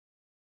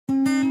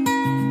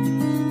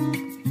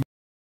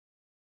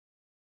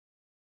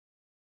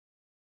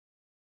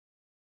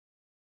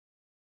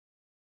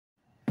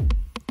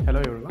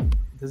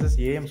This is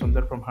AM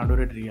Sundar from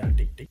Handured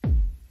Realty.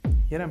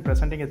 Here I am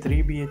presenting a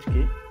 3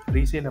 BHK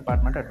resale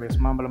apartment at West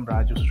Mambalam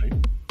Raju Street.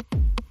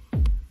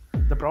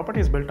 The property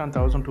is built on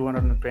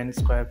 1220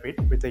 square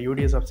feet with a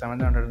UDS of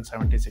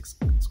 776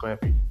 square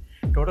feet.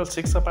 Total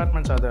 6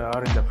 apartments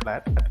are in the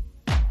flat.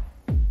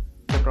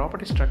 The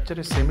property structure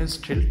is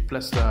semi-stilt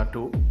plus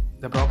 2.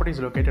 The property is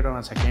located on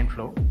a second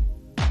floor.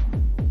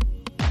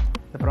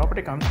 The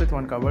property comes with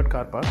one covered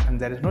car park and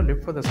there is no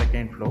lift for the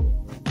second floor.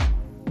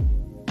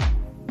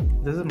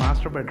 This is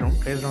master bedroom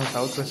placed on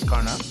southwest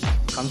corner.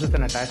 Comes with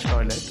an attached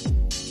toilet.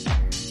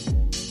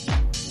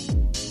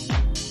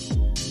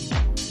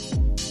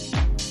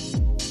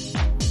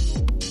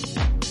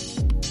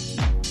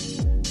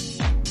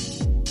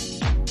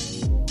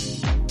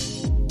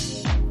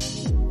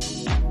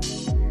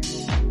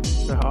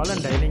 The hall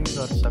and dining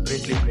are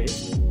separately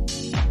placed.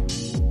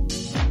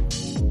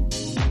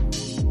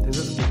 This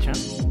is kitchen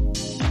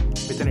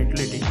with an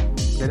utility.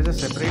 There is a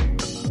separate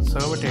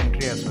servant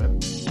entry as well.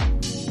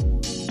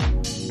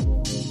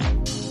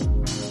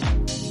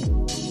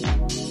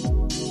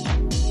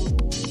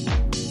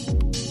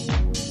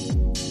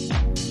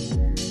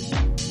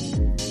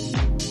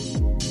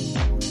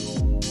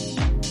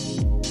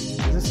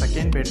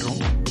 Second bedroom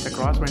with a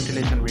cross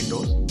ventilation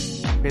windows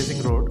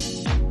facing road.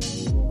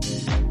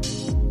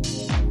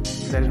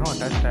 There is no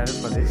attached toilet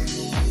for this.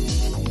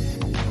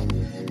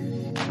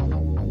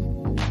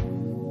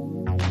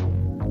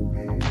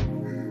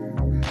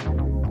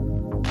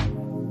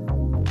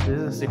 This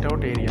is a sit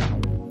out area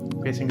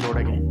facing road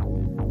again.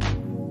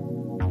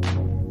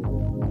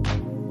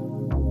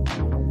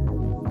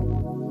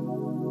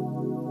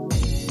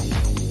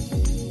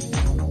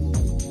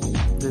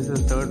 This is the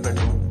third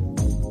bedroom.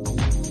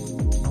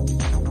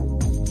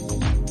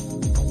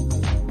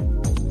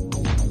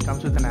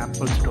 Comes with an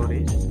ample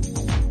storage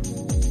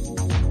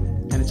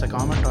and it's a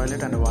common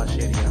toilet and a wash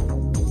area.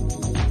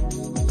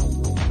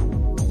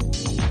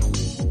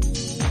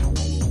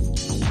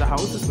 The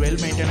house is well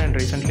maintained and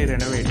recently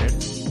renovated.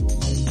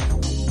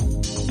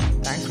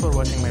 Thanks for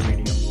watching my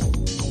video.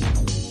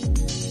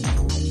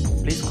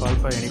 Please call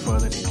for any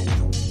further details.